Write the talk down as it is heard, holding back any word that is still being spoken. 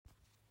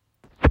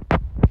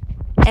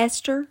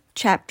Esther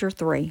chapter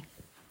 3.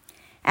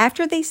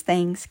 After these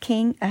things,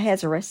 King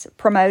Ahasuerus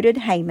promoted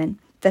Haman,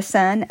 the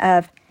son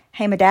of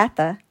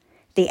Hammedatha,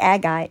 the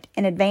Agagite,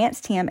 and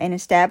advanced him and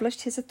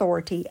established his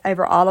authority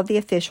over all of the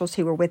officials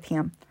who were with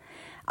him.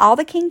 All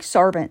the king's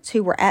servants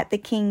who were at the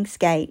king's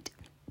gate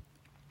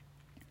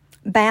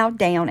bowed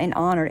down and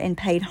honored and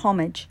paid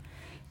homage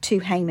to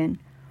Haman,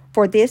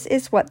 for this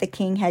is what the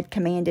king had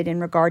commanded in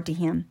regard to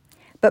him.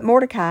 But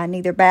Mordecai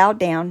neither bowed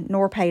down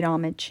nor paid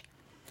homage.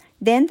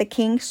 Then the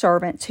king's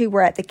servants who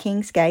were at the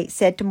king's gate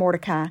said to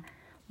Mordecai,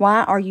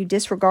 "Why are you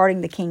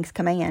disregarding the king's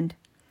command?"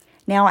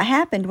 Now it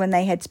happened when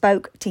they had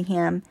spoke to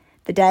him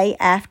the day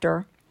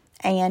after,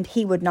 and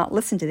he would not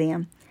listen to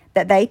them,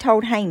 that they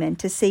told Haman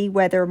to see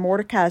whether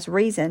Mordecai's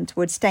reasons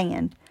would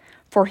stand,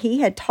 for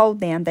he had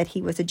told them that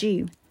he was a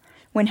Jew.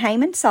 When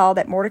Haman saw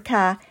that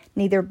Mordecai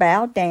neither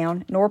bowed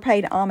down nor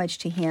paid homage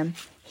to him,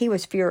 he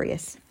was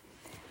furious.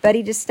 But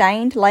he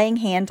disdained laying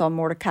hands on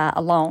Mordecai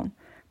alone,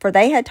 for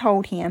they had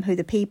told him who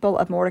the people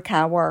of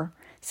Mordecai were.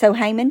 So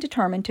Haman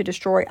determined to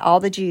destroy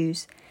all the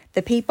Jews,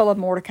 the people of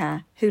Mordecai,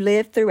 who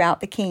lived throughout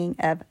the king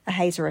of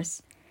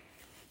Ahasuerus.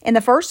 In the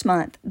first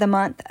month, the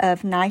month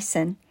of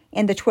Nisan,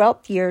 in the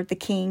 12th year the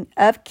King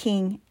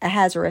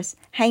Ahasuerus,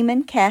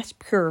 Haman cast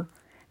pur,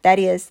 that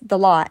is, the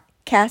lot,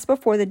 cast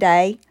before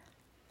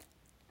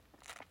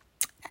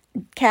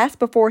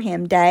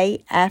him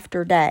day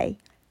after day,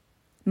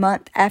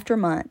 month after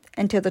month,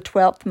 until the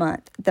 12th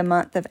month, the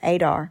month of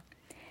Adar.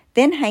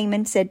 Then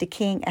Haman said to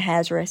King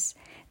Ahasuerus,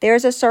 "There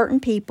is a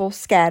certain people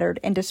scattered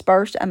and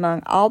dispersed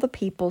among all the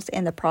peoples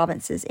in the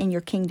provinces in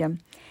your kingdom.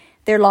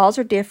 Their laws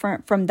are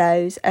different from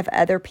those of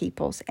other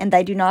peoples, and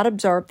they do not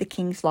observe the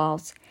king's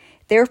laws.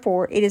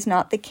 Therefore it is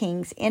not the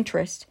king's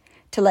interest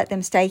to let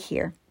them stay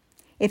here.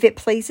 If it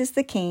pleases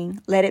the king,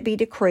 let it be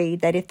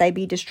decreed that if they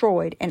be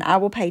destroyed, and I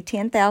will pay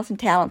 10,000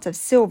 talents of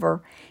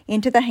silver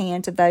into the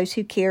hands of those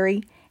who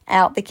carry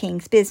out the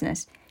king's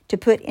business, to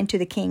put into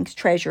the king's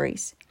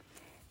treasuries."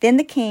 Then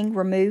the king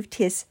removed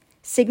his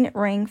signet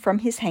ring from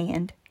his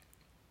hand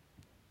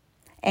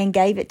and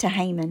gave it to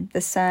Haman,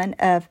 the son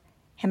of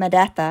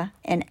Hammedatha,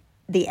 and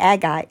the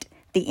Agagite,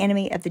 the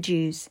enemy of the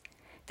Jews.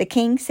 The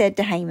king said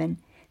to Haman,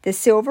 "The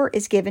silver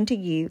is given to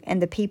you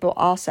and the people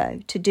also,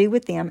 to do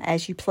with them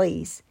as you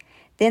please."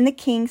 Then the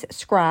king's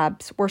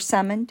scribes were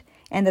summoned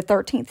on the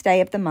 13th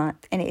day of the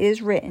month, and it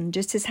is written,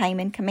 just as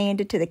Haman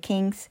commanded, to the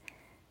king's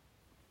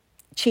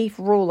chief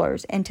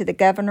rulers and to the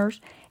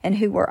governors and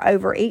who were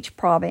over each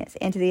province,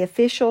 and to the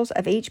officials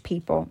of each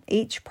people,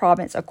 each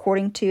province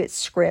according to its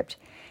script,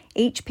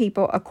 each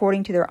people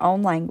according to their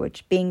own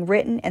language, being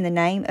written in the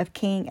name of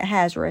King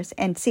Ahasuerus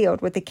and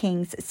sealed with the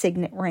king's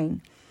signet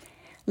ring.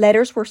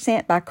 Letters were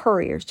sent by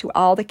couriers to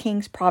all the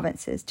king's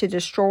provinces to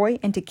destroy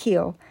and to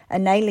kill,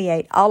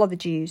 annihilate all of the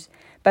Jews,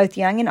 both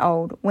young and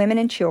old, women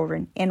and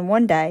children, in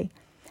one day,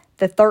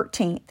 the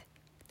 13th,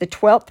 the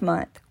 12th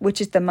month, which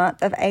is the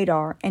month of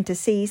Adar, and to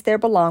seize their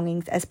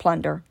belongings as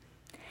plunder.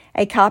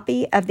 A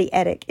copy of the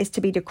edict is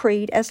to be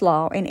decreed as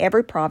law in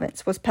every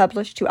province, was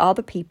published to all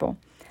the people,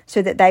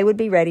 so that they would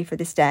be ready for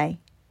this day.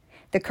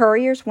 The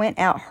couriers went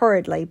out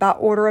hurriedly by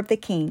order of the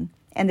king,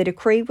 and the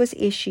decree was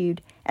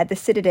issued at the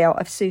citadel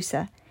of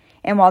Susa.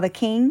 And while the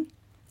king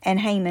and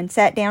Haman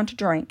sat down to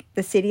drink,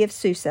 the city of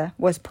Susa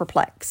was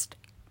perplexed.